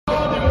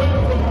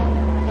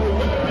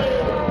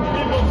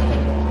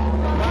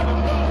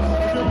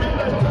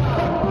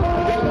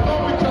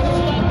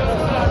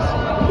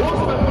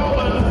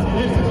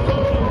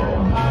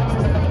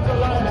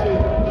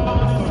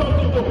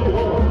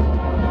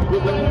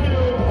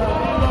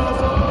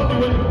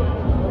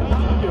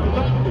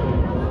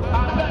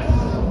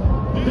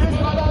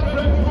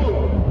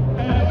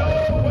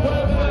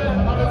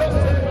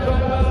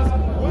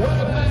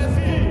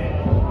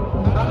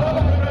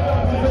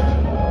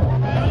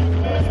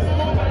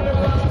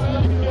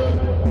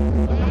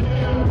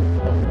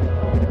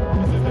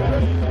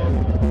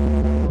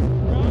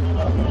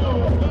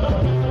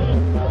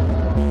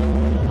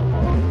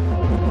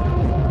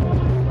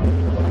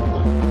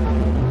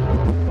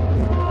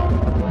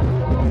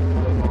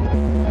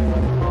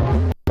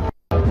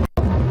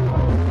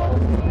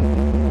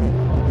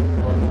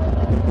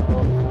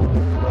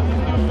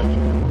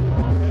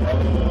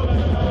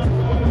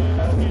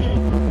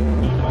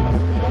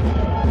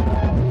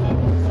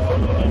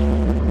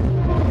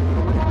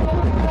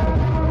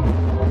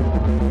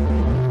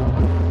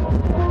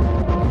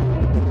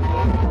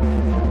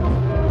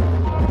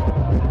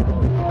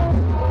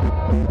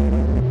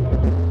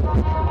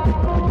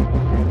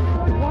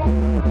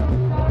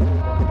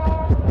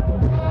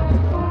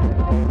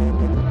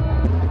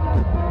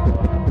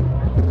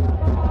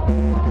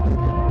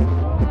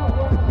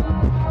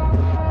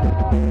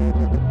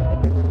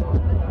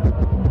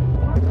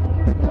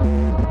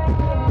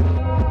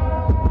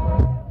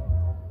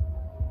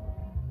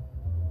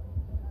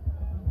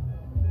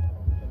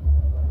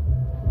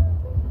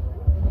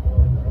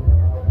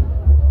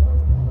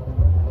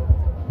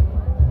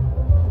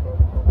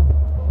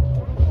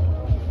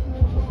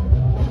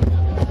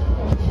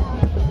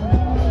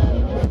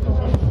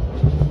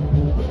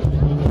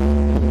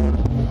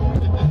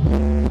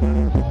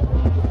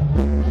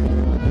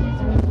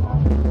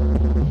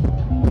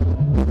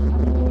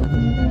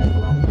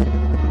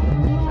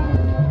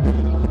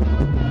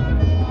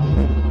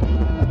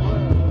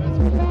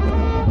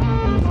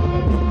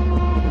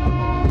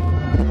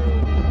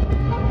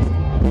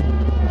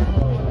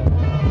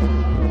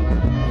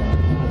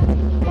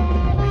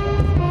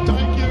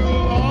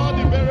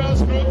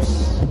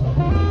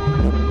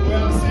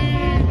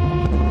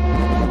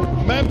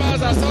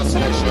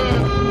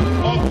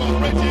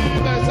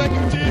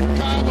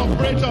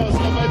operators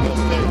of Edo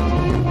State.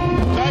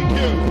 Thank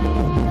you.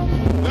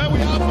 Then we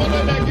have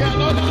followed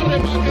again another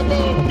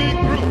remarkable big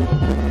group,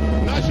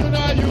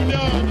 National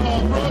Union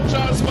of Road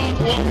Transport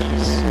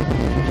Workers,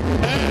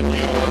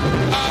 NURTW.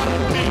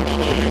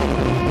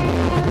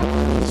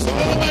 So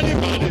many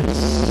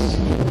bodies,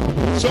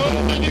 so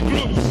many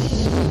groups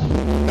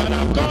that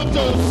have come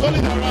to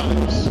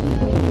solidarize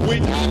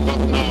with our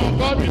governor,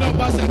 Godwin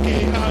Obaseki,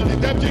 and the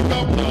deputy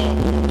governor,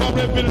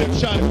 Comrade Philip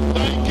Shai.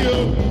 Thank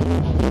you.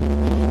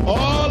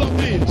 All of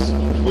these,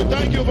 we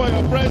thank you for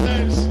your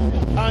presence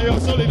and your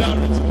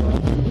solidarity.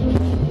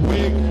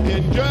 We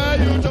enjoy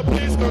you to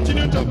please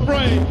continue to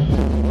pray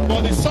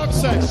for the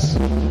success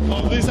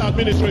of this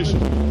administration.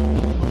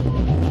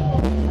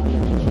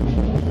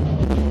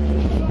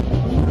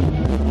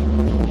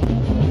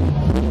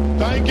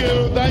 Thank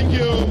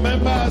you,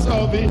 members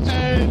of the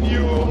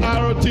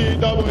NURTWA.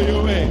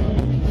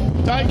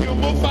 Thank you,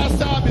 move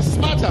faster, be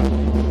smarter.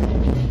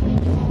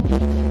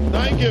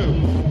 Thank you.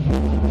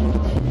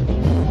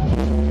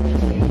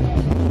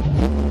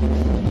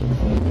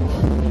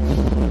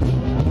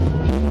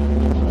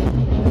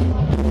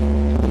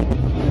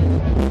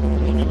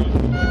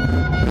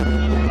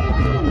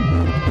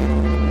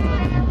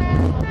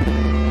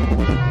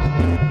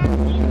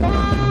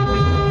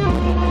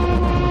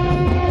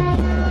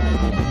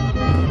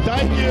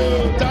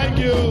 Thank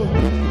you.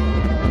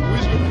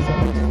 Which group is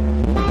that?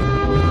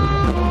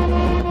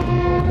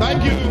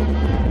 Thank you.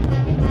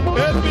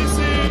 APC,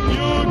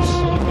 Youth,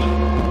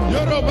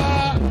 Yoruba,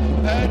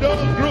 Edo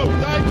group.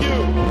 Thank you.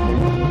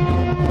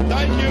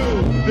 Thank you.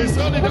 The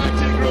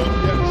Solidarity group.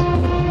 Yes.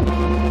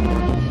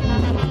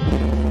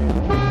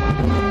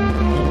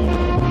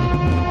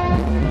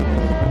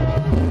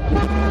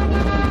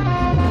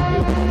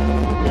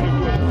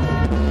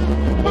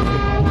 Okay.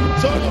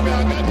 So we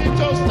are getting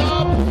to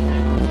stop.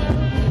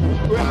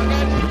 We are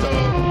ready to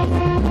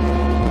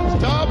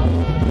stop.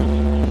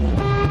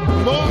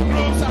 More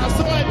groups are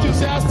so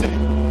enthusiastic.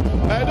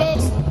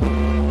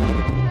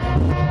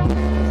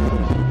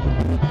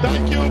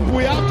 Thank you.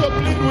 We have to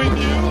plead with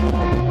you.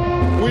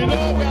 We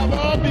know we have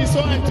all been so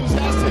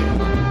enthusiastic.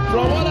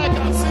 From what I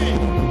can see,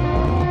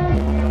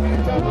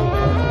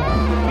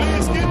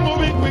 please keep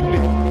moving quickly.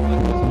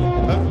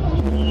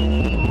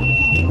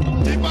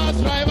 Tippers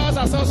Drivers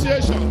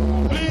Association,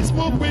 please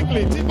move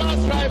quickly.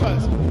 Tippers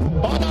Drivers.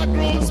 Other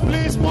groups,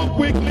 please move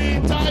quickly.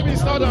 Time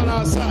is not on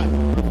our side.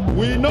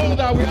 We know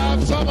that we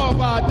have some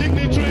of our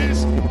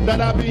dignitaries that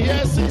have been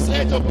here since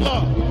 8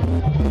 o'clock.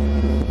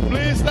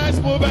 Please, let's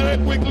move very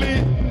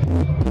quickly.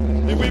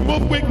 If we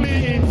move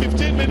quickly, in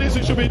 15 minutes,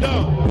 it should be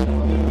done.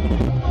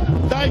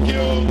 Thank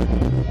you.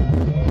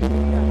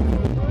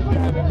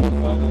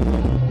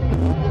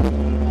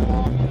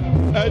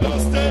 Edo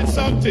State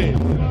something.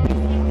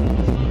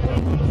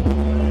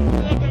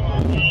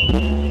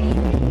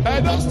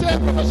 Edo State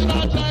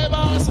professional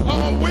drivers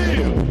on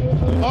wheel,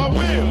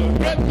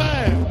 great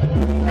man,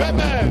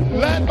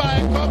 led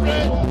by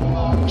Comrade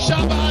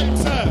Shaba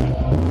himself.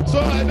 So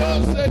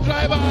Edo State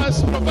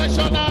drivers,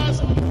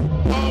 professionals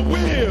on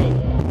wheel,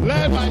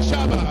 led by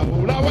Shaba.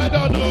 Well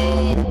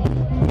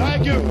done,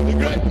 thank you, the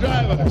great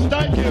drivers,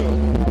 thank you.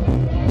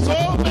 So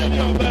many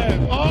of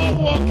them, all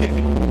working.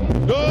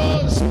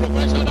 Those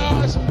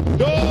professionals,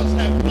 those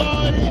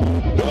employed,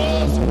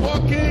 those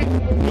working,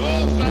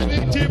 those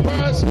driving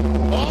tippers,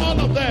 all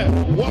of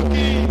them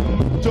working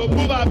to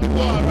move our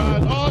people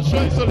around, all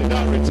showing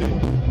solidarity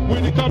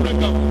with the corporate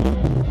government.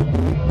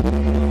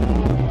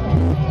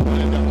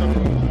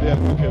 Yeah,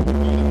 okay.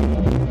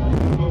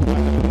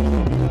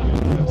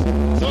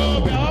 So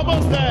we're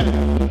almost there.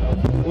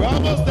 We're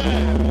almost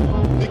there.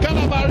 The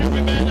Calabari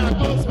women are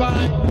close by,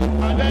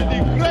 and then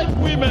the great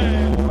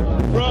women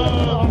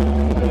from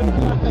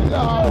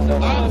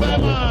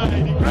Alfema,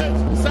 the great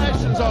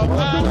sections of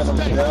our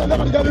state,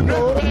 the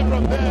great women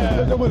from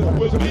there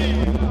will be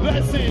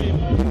blessing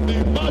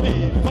the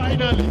body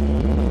finally.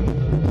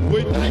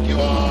 We thank you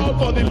all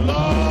for the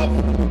love,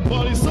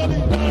 for the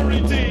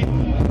solidarity,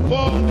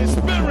 for the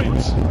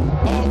spirit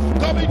of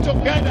coming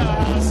together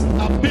as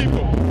a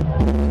people.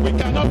 We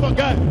cannot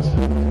forget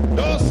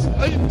those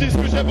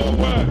indisputable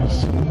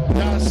words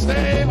that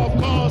say, of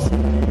course,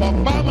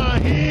 Obama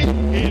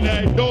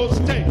in those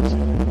states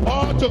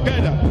all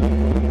together.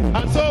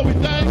 And so we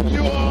thank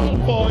you all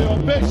for your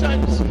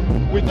patience.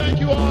 We thank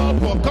you all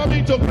for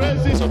coming to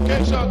grace this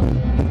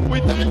occasion. We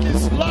thank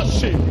His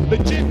Lordship, the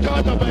Chief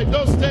Judge of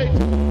Edo State,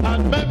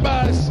 and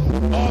members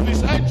of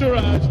his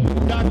entourage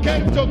that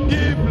came to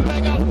give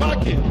legal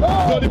backing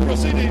to the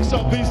proceedings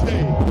of this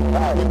day.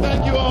 We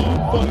thank you all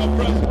for your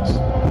presence.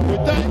 We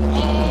thank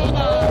all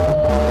our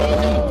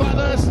royal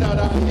fathers that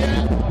are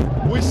here.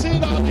 We see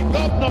now the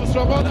governors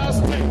from other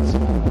states,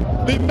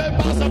 the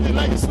members of the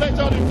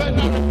legislature of the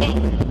Federal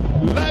Republic,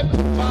 led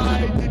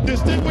by the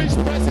distinguished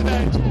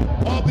president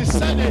of the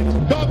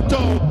Senate,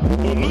 Dr.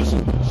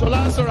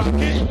 Olusola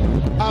Saraki,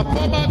 and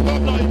former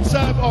governor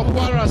himself of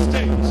Kwara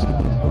State.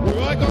 We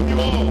welcome you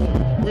all.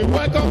 We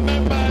welcome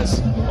members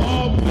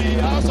of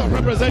the House of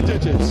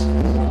Representatives.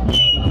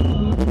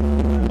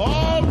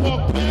 All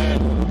workmen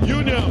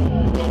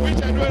union to which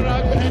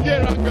NJ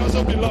rank we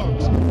also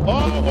belong.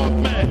 All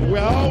workmen, we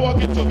are all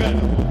working together.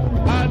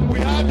 And we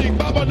have the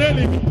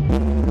Babonelli,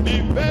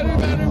 the very,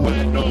 very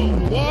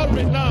well-known,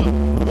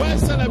 world-renowned,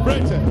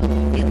 well-celebrated,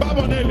 the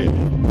Babonelli,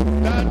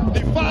 that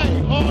defy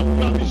all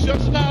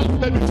gravitational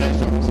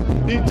permutations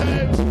in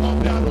terms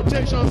of their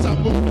rotations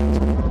and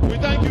movements. We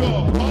thank you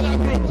all. Other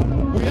groups,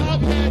 we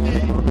have here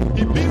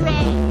the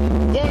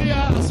Ibira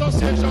Warrior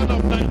Association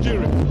of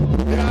Nigeria.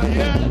 They are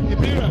here,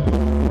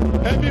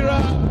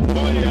 Ibira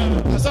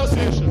Warrior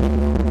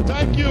Association.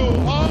 Thank you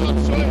all,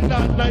 showing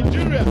that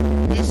Nigeria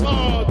is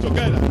all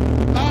together.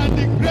 And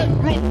the great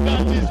group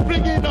that is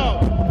bringing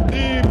up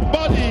the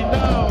body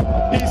now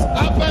is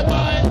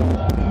Afemai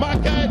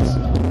Market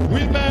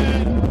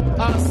Women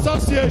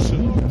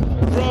Association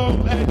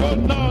from Edo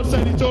North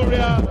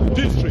Senatorial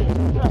District.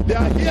 They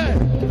are here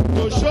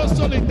to show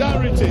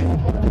solidarity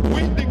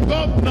with the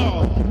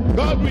governor,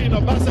 Godwin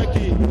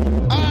Obaseki,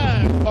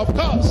 and of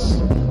course,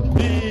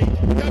 the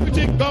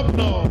deputy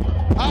governor,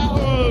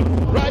 our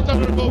Right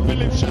Honorable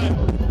Philip Shem.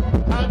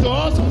 And to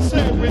also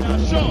say we are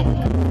sure,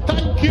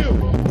 thank you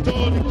to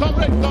the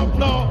current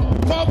governor,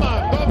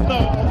 former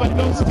governor of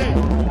Edo State,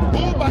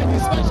 who by the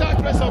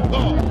special grace of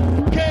God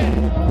came,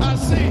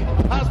 has seen,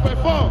 has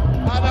performed,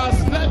 and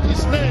has left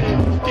his name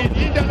in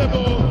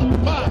indelible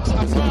marks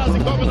as far as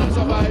the governance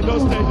of our Edo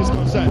State is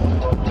concerned.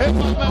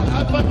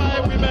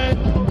 FMI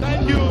women,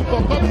 thank you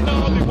for coming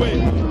all the way.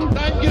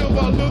 Thank you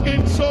for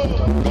looking so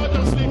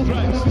gorgeously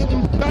dressed.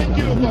 Thank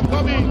you for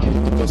coming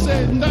to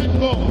say thank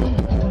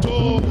God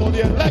for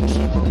the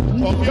election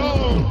of your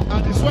own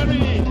and the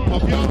swearing in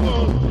of your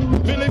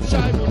own Philip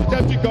Shaibu, the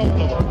deputy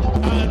governor,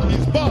 and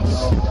his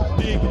boss,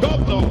 the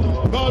governor,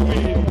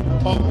 Godwin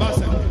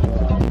Obaseki.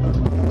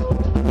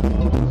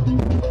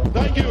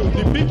 Thank you.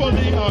 The people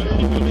need our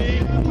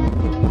need.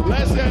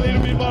 Let's hear a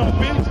little bit more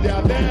of it. They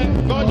are there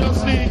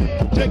gorgeously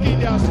taking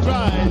their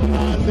stride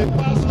as they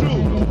pass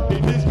through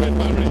in this great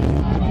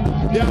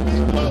parade. They are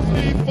being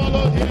closely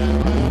followed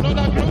here by another